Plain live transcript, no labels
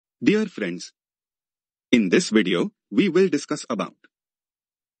Dear friends, in this video, we will discuss about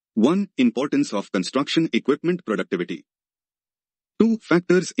 1. Importance of construction equipment productivity. 2.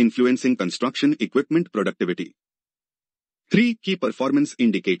 Factors influencing construction equipment productivity. 3. Key performance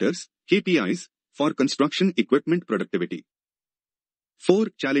indicators, KPIs, for construction equipment productivity. 4.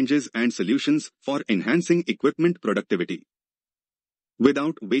 Challenges and solutions for enhancing equipment productivity.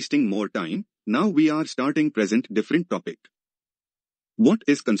 Without wasting more time, now we are starting present different topic. What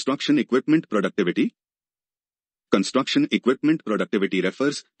is construction equipment productivity? Construction equipment productivity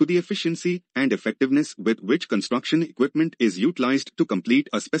refers to the efficiency and effectiveness with which construction equipment is utilized to complete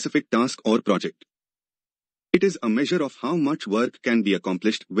a specific task or project. It is a measure of how much work can be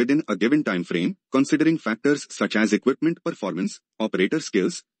accomplished within a given time frame, considering factors such as equipment performance, operator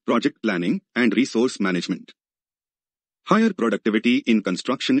skills, project planning, and resource management. Higher productivity in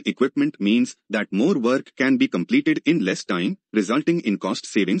construction equipment means that more work can be completed in less time, resulting in cost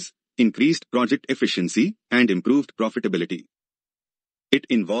savings, increased project efficiency, and improved profitability. It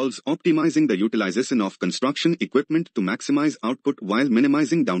involves optimizing the utilization of construction equipment to maximize output while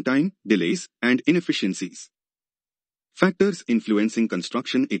minimizing downtime, delays, and inefficiencies. Factors influencing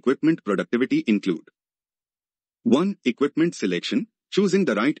construction equipment productivity include 1. Equipment selection, choosing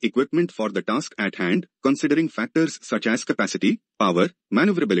the right equipment for the task at hand, considering factors such as capacity, power,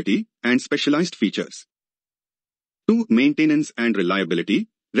 maneuverability, and specialized features. 2. Maintenance and reliability,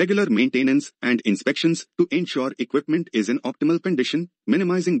 regular maintenance and inspections to ensure equipment is in optimal condition,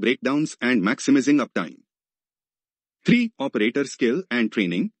 minimizing breakdowns and maximizing uptime. 3. Operator skill and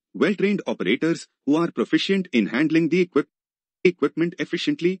training, well-trained operators who are proficient in handling the equipment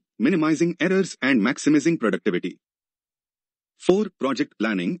efficiently, minimizing errors and maximizing productivity. 4. Project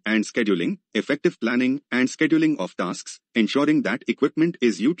planning and scheduling, effective planning and scheduling of tasks, ensuring that equipment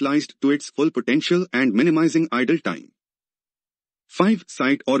is utilized to its full potential and minimizing idle time. 5.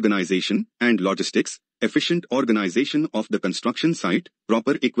 Site organization and logistics, efficient organization of the construction site,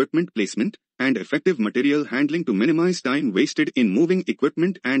 proper equipment placement, and effective material handling to minimize time wasted in moving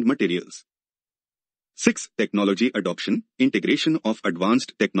equipment and materials. 6. Technology adoption, integration of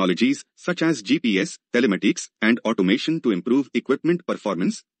advanced technologies such as GPS, telematics, and automation to improve equipment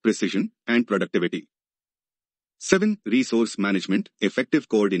performance, precision, and productivity. 7. Resource management, effective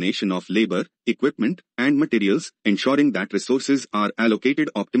coordination of labor, equipment, and materials, ensuring that resources are allocated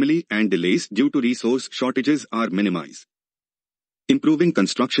optimally and delays due to resource shortages are minimized. Improving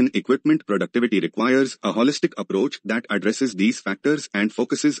construction equipment productivity requires a holistic approach that addresses these factors and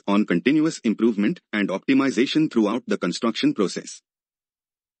focuses on continuous improvement and optimization throughout the construction process.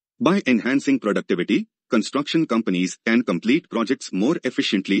 By enhancing productivity, construction companies can complete projects more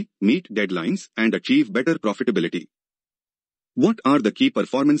efficiently, meet deadlines, and achieve better profitability. What are the key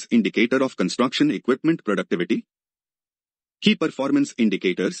performance indicators of construction equipment productivity? Key performance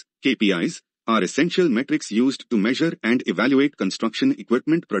indicators, KPIs, are essential metrics used to measure and evaluate construction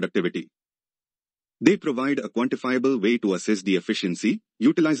equipment productivity. They provide a quantifiable way to assess the efficiency,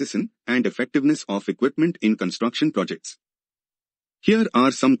 utilization, and effectiveness of equipment in construction projects. Here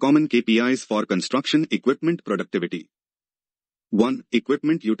are some common KPIs for construction equipment productivity. 1.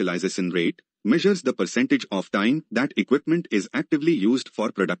 Equipment utilization rate measures the percentage of time that equipment is actively used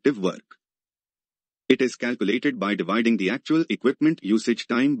for productive work. It is calculated by dividing the actual equipment usage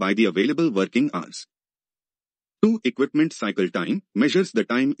time by the available working hours. 2. Equipment cycle time measures the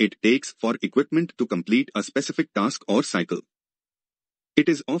time it takes for equipment to complete a specific task or cycle. It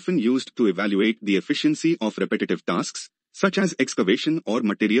is often used to evaluate the efficiency of repetitive tasks, such as excavation or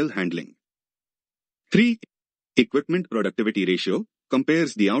material handling. 3. Equipment productivity ratio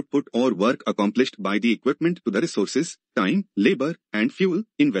compares the output or work accomplished by the equipment to the resources, time, labor, and fuel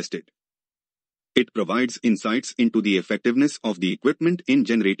invested. It provides insights into the effectiveness of the equipment in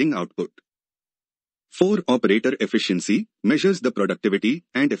generating output. 4. Operator efficiency measures the productivity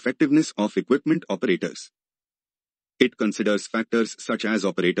and effectiveness of equipment operators. It considers factors such as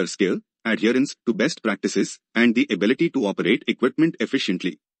operator skill, adherence to best practices, and the ability to operate equipment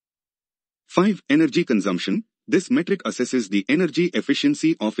efficiently. 5. Energy consumption. This metric assesses the energy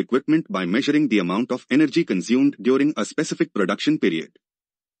efficiency of equipment by measuring the amount of energy consumed during a specific production period.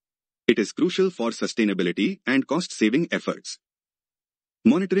 It is crucial for sustainability and cost-saving efforts.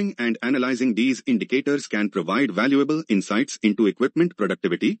 Monitoring and analyzing these indicators can provide valuable insights into equipment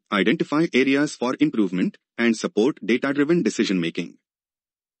productivity, identify areas for improvement, and support data-driven decision-making.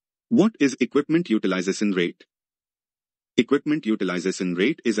 What is equipment utilization rate? Equipment utilization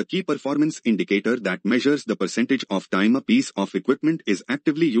rate is a key performance indicator that measures the percentage of time a piece of equipment is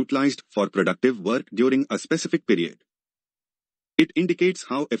actively utilized for productive work during a specific period. It indicates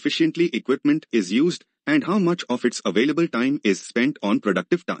how efficiently equipment is used and how much of its available time is spent on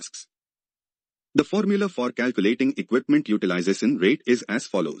productive tasks. The formula for calculating equipment utilization rate is as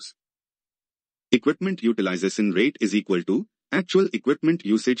follows. Equipment utilization rate is equal to actual equipment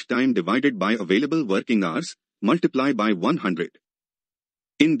usage time divided by available working hours, multiplied by 100.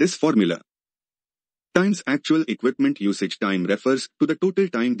 In this formula, times actual equipment usage time refers to the total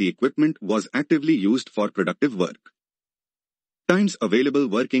time the equipment was actively used for productive work. Times available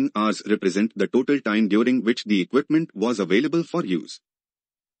working hours represent the total time during which the equipment was available for use.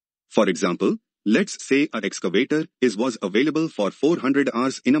 For example, let's say an excavator was available for 400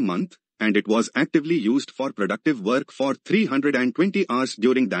 hours in a month, and it was actively used for productive work for 320 hours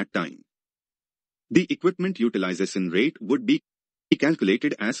during that time. The equipment utilization rate would be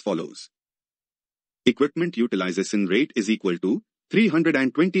calculated as follows. Equipment utilization rate is equal to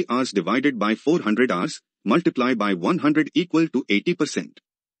 320 hours divided by 400 hours, multiplied by 100 equal to 80%.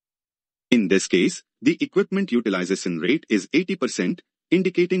 In this case, the equipment utilization rate is 80%,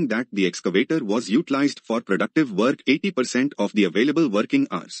 indicating that the excavator was utilized for productive work 80% of the available working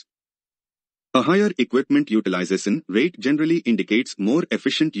hours. A higher equipment utilization rate generally indicates more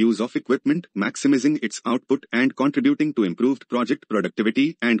efficient use of equipment, maximizing its output and contributing to improved project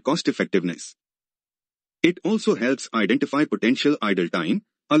productivity and cost-effectiveness. It also helps identify potential idle time,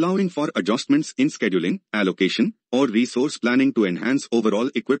 allowing for adjustments in scheduling, allocation, or resource planning to enhance overall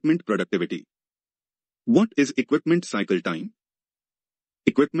equipment productivity. What is equipment cycle time?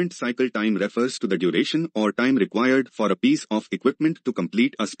 Equipment cycle time refers to the duration or time required for a piece of equipment to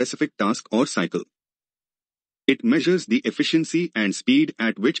complete a specific task or cycle. It measures the efficiency and speed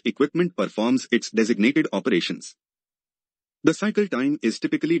at which equipment performs its designated operations. The cycle time is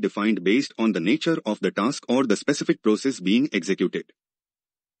typically defined based on the nature of the task or the specific process being executed.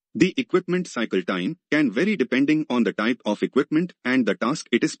 The equipment cycle time can vary depending on the type of equipment and the task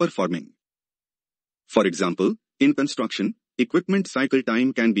it is performing. For example, in construction, equipment cycle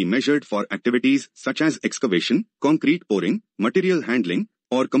time can be measured for activities such as excavation, concrete pouring, material handling,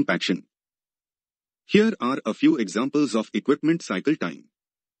 or compaction. Here are a few examples of equipment cycle time.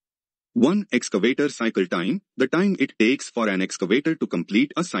 1. Excavator cycle time, the time it takes for an excavator to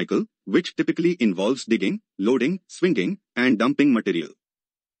complete a cycle, which typically involves digging, loading, swinging, and dumping material.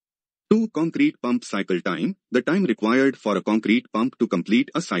 2. Concrete pump cycle time, the time required for a concrete pump to complete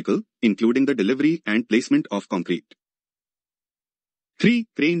a cycle, including the delivery and placement of concrete. 3.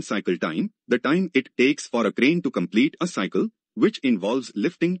 Crane cycle time, the time it takes for a crane to complete a cycle, which involves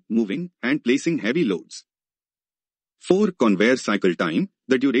lifting, moving, and placing heavy loads. 4. Conveyor cycle time,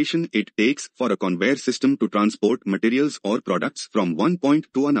 the duration it takes for a conveyor system to transport materials or products from one point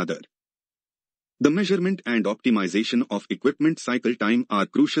to another. The measurement and optimization of equipment cycle time are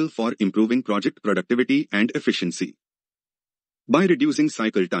crucial for improving project productivity and efficiency. By reducing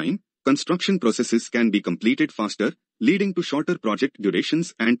cycle time, construction processes can be completed faster, leading to shorter project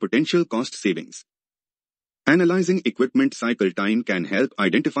durations and potential cost savings. Analyzing equipment cycle time can help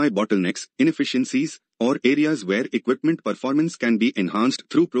identify bottlenecks, inefficiencies, or areas where equipment performance can be enhanced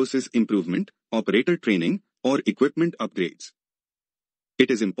through process improvement, operator training, or equipment upgrades. It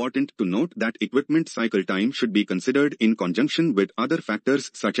is important to note that equipment cycle time should be considered in conjunction with other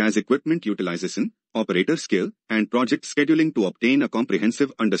factors such as equipment utilization, operator skill, and project scheduling to obtain a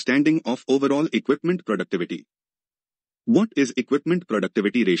comprehensive understanding of overall equipment productivity. What is equipment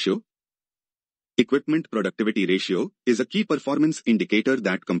productivity ratio? Equipment productivity ratio is a key performance indicator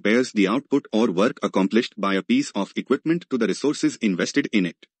that compares the output or work accomplished by a piece of equipment to the resources invested in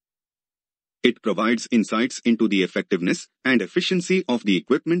it. It provides insights into the effectiveness and efficiency of the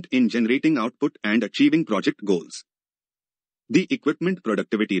equipment in generating output and achieving project goals. The equipment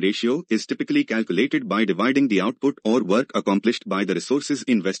productivity ratio is typically calculated by dividing the output or work accomplished by the resources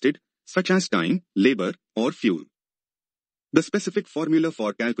invested, such as time, labor, or fuel. The specific formula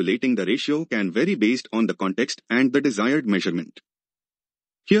for calculating the ratio can vary based on the context and the desired measurement.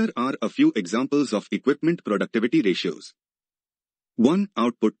 Here are a few examples of equipment productivity ratios. 1.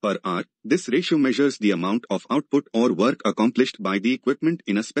 Output per hour. This ratio measures the amount of output or work accomplished by the equipment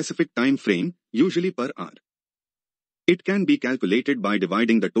in a specific time frame, usually per hour. It can be calculated by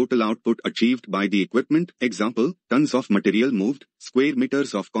dividing the total output achieved by the equipment, example, tons of material moved, square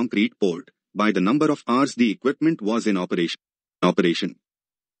meters of concrete poured, by the number of hours the equipment was in operation.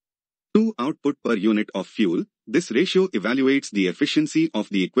 2. Output per unit of fuel. This ratio evaluates the efficiency of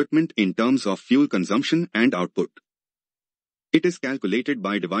the equipment in terms of fuel consumption and output. It is calculated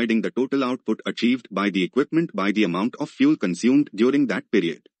by dividing the total output achieved by the equipment by the amount of fuel consumed during that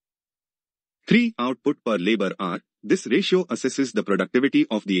period. 3. Output per labor hour. This ratio assesses the productivity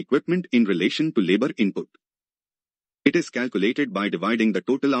of the equipment in relation to labor input. It is calculated by dividing the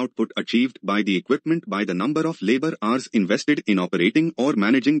total output achieved by the equipment by the number of labor hours invested in operating or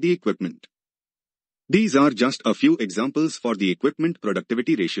managing the equipment. These are just a few examples for the equipment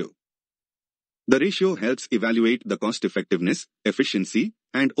productivity ratio. The ratio helps evaluate the cost effectiveness, efficiency,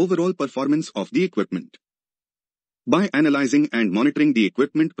 and overall performance of the equipment. By analyzing and monitoring the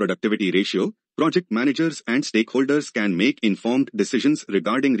equipment productivity ratio, project managers and stakeholders can make informed decisions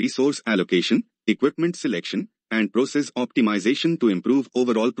regarding resource allocation, equipment selection, and process optimization to improve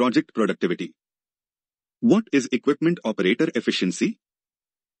overall project productivity. What is equipment operator efficiency?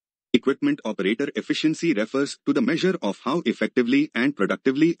 Equipment operator efficiency refers to the measure of how effectively and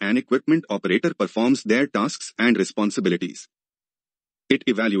productively an equipment operator performs their tasks and responsibilities. It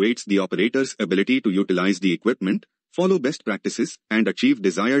evaluates the operator's ability to utilize the equipment, follow best practices, and achieve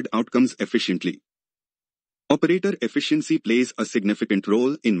desired outcomes efficiently. Operator efficiency plays a significant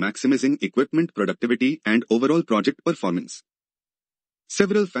role in maximizing equipment productivity and overall project performance.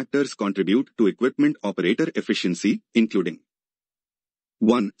 Several factors contribute to equipment operator efficiency, including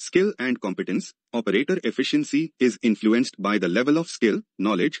 1. Skill and competence. Operator efficiency is influenced by the level of skill,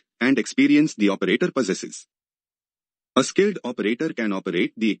 knowledge, and experience the operator possesses. A skilled operator can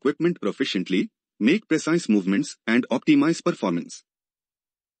operate the equipment proficiently, make precise movements, and optimize performance.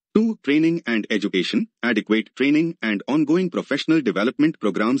 2. Training and education. Adequate training and ongoing professional development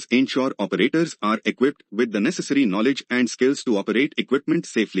programs ensure operators are equipped with the necessary knowledge and skills to operate equipment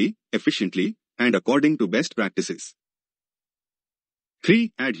safely, efficiently, and according to best practices.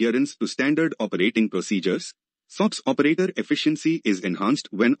 3. Adherence to standard operating procedures. SOPs operator efficiency is enhanced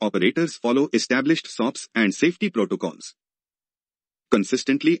when operators follow established SOPs and safety protocols.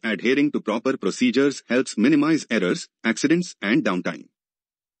 Consistently adhering to proper procedures helps minimize errors, accidents, and downtime.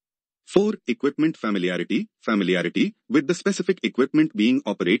 4. Equipment familiarity. Familiarity with the specific equipment being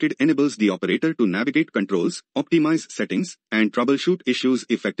operated enables the operator to navigate controls, optimize settings, and troubleshoot issues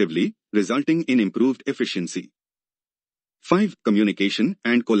effectively, resulting in improved efficiency. 5. Communication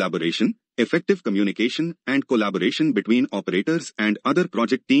and collaboration. Effective communication and collaboration between operators and other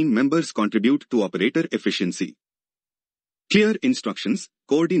project team members contribute to operator efficiency. Clear instructions,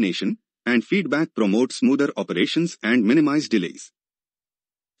 coordination, and feedback promote smoother operations and minimize delays.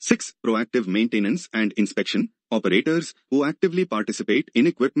 6. Proactive maintenance and inspection. Operators who actively participate in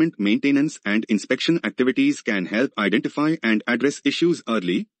equipment maintenance and inspection activities can help identify and address issues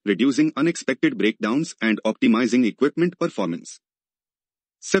early, reducing unexpected breakdowns and optimizing equipment performance.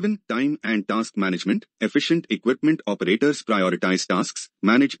 7. Time and task management. Efficient equipment operators prioritize tasks,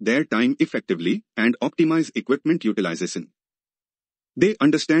 manage their time effectively, and optimize equipment utilization. They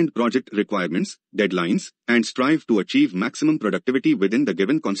understand project requirements, deadlines, and strive to achieve maximum productivity within the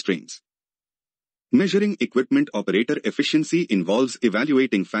given constraints. Measuring equipment operator efficiency involves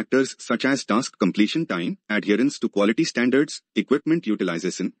evaluating factors such as task completion time, adherence to quality standards, equipment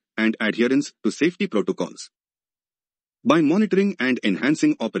utilization, and adherence to safety protocols. By monitoring and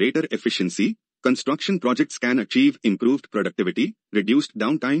enhancing operator efficiency, construction projects can achieve improved productivity, reduced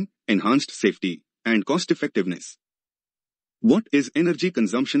downtime, enhanced safety, and cost effectiveness. What is energy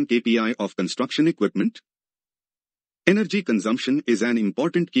consumption KPI of construction equipment? Energy consumption is an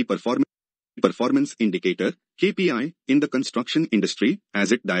important key performance indicator, KPI, in the construction industry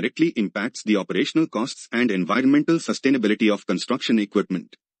as it directly impacts the operational costs and environmental sustainability of construction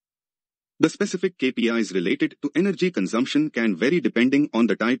equipment. The specific KPIs related to energy consumption can vary depending on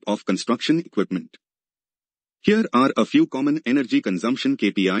the type of construction equipment. Here are a few common energy consumption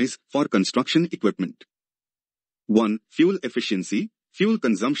KPIs for construction equipment. 1. Fuel efficiency. Fuel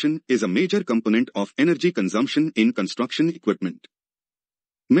consumption is a major component of energy consumption in construction equipment.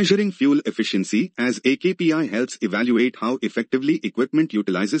 Measuring fuel efficiency as a KPI helps evaluate how effectively equipment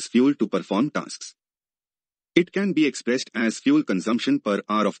utilizes fuel to perform tasks. It can be expressed as fuel consumption per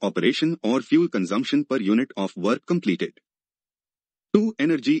hour of operation or fuel consumption per unit of work completed. 2.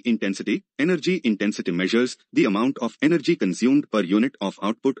 Energy intensity. Energy intensity measures the amount of energy consumed per unit of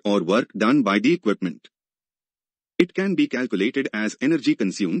output or work done by the equipment. It can be calculated as energy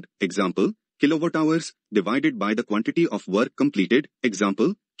consumed, example, kilowatt-hours, divided by the quantity of work completed,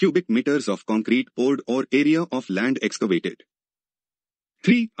 example, cubic meters of concrete poured or area of land excavated.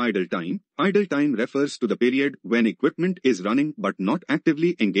 3. Idle time. Idle time refers to the period when equipment is running but not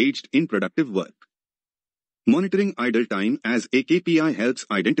actively engaged in productive work. Monitoring idle time as a KPI helps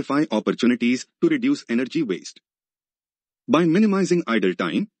identify opportunities to reduce energy waste. By minimizing idle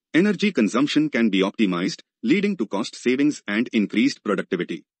time, energy consumption can be optimized, leading to cost savings and increased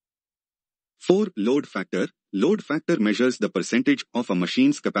productivity. 4. Load factor. Load factor measures the percentage of a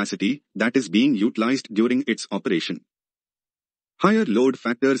machine's capacity that is being utilized during its operation. Higher load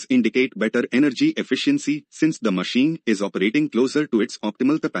factors indicate better energy efficiency since the machine is operating closer to its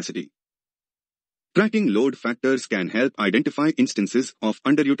optimal capacity. Tracking load factors can help identify instances of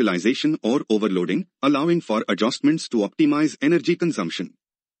underutilization or overloading, allowing for adjustments to optimize energy consumption.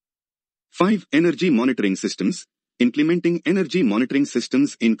 5. Energy monitoring systems. Implementing energy monitoring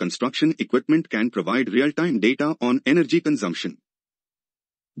systems in construction equipment can provide real-time data on energy consumption.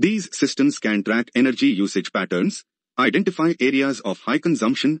 These systems can track energy usage patterns, identify areas of high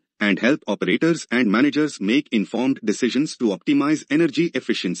consumption, and help operators and managers make informed decisions to optimize energy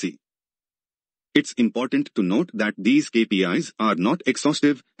efficiency. It's important to note that these KPIs are not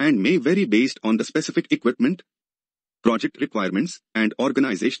exhaustive and may vary based on the specific equipment, project requirements, and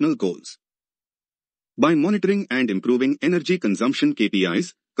organizational goals. By monitoring and improving energy consumption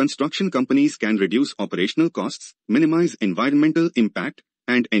KPIs, construction companies can reduce operational costs, minimize environmental impact,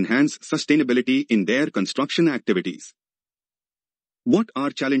 and enhance sustainability in their construction activities. What are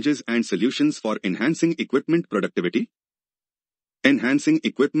challenges and solutions for enhancing equipment productivity? Enhancing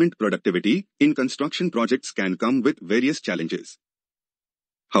equipment productivity in construction projects can come with various challenges.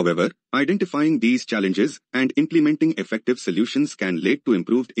 However, identifying these challenges and implementing effective solutions can lead to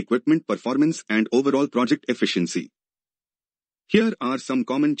improved equipment performance and overall project efficiency. Here are some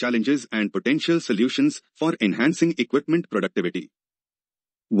common challenges and potential solutions for enhancing equipment productivity.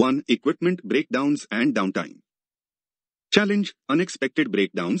 1. Equipment breakdowns and downtime. Challenge: unexpected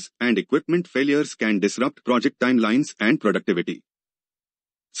breakdowns and equipment failures can disrupt project timelines and productivity.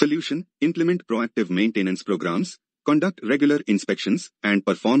 Solution: implement proactive maintenance programs, conduct regular inspections, and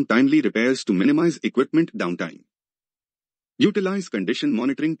perform timely repairs to minimize equipment downtime. Utilize condition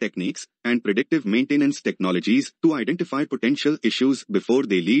monitoring techniques and predictive maintenance technologies to identify potential issues before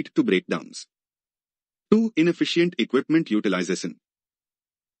they lead to breakdowns. 2. Inefficient equipment utilization.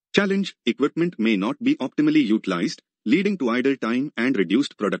 Challenge: equipment may not be optimally utilized, leading to idle time and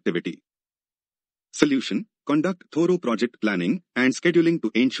reduced productivity. Solution: conduct thorough project planning and scheduling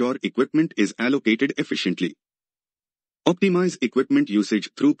to ensure equipment is allocated efficiently. Optimize equipment usage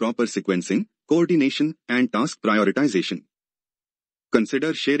through proper sequencing, coordination, and task prioritization.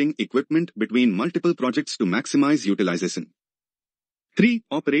 Consider sharing equipment between multiple projects to maximize utilization. 3.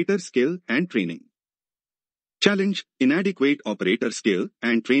 Operator skill and training. Challenge: inadequate operator skill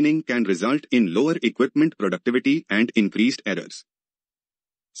and training can result in lower equipment productivity and increased errors.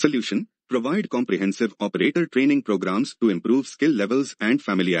 Solution: provide comprehensive operator training programs to improve skill levels and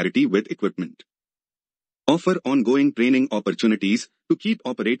familiarity with equipment. Offer ongoing training opportunities to keep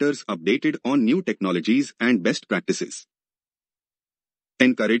operators updated on new technologies and best practices.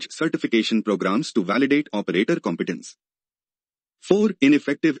 Encourage certification programs to validate operator competence. 4.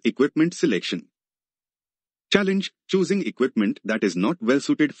 Ineffective equipment selection. Challenge: choosing equipment that is not well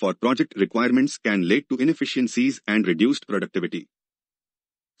suited for project requirements can lead to inefficiencies and reduced productivity.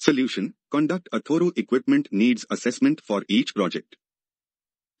 Solution: conduct a thorough equipment needs assessment for each project.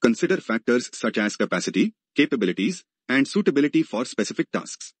 Consider factors such as capacity, capabilities, and suitability for specific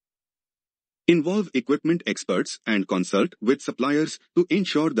tasks. Involve equipment experts and consult with suppliers to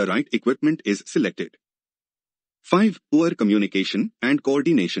ensure the right equipment is selected. 5. Poor communication and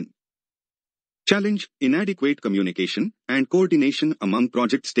coordination. Challenge: inadequate communication and coordination among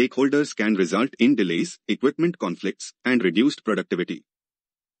project stakeholders can result in delays, equipment conflicts, and reduced productivity.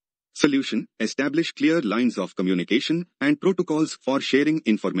 Solution: establish clear lines of communication and protocols for sharing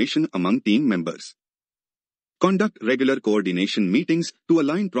information among team members. Conduct regular coordination meetings to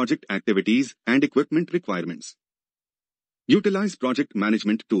align project activities and equipment requirements. Utilize project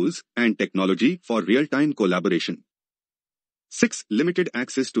management tools and technology for real-time collaboration. 6. Limited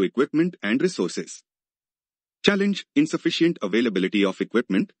access to equipment and resources. Challenge: insufficient availability of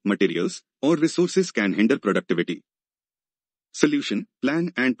equipment, materials, or resources can hinder productivity. Solution: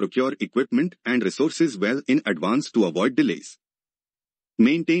 plan and procure equipment and resources well in advance to avoid delays.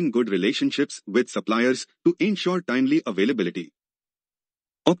 Maintain good relationships with suppliers to ensure timely availability.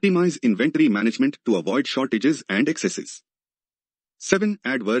 Optimize inventory management to avoid shortages and excesses. 7.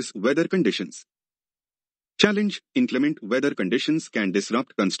 Adverse weather conditions. Challenge: inclement weather conditions can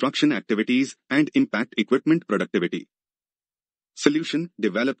disrupt construction activities and impact equipment productivity. Solution: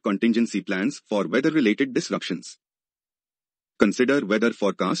 develop contingency plans for weather-related disruptions. Consider weather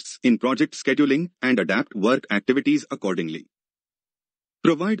forecasts in project scheduling and adapt work activities accordingly.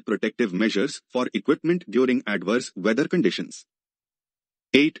 Provide protective measures for equipment during adverse weather conditions.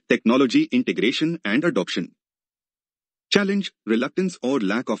 8. Technology integration and adoption. Challenge: reluctance or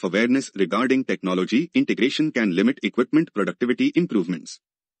lack of awareness regarding technology integration can limit equipment productivity improvements.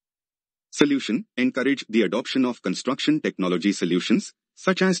 Solution: encourage the adoption of construction technology solutions,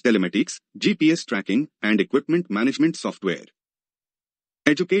 such as telematics, GPS tracking, and equipment management software.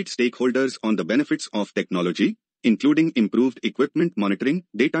 Educate stakeholders on the benefits of technology, including improved equipment monitoring,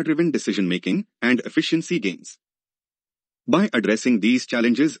 data-driven decision-making, and efficiency gains. By addressing these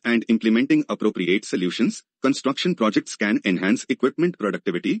challenges and implementing appropriate solutions, construction projects can enhance equipment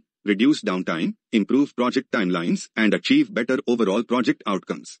productivity, reduce downtime, improve project timelines, and achieve better overall project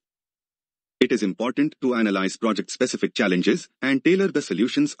outcomes. It is important to analyze project-specific challenges and tailor the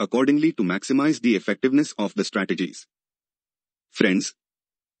solutions accordingly to maximize the effectiveness of the strategies. Friends,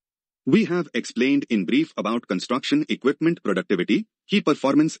 we have explained in brief about construction equipment productivity, key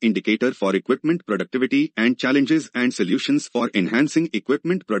performance indicator for equipment productivity, and challenges and solutions for enhancing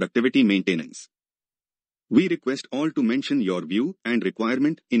equipment productivity maintenance. We request all to mention your view and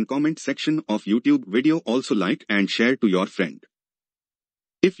requirement in comment section of YouTube video. Also like and share to your friend.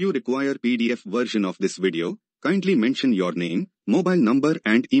 If you require PDF version of this video, kindly mention your name, mobile number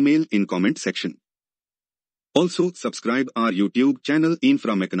and email in comment section. Also subscribe our YouTube channel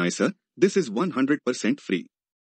Infra Mechanizer. This is 100% free.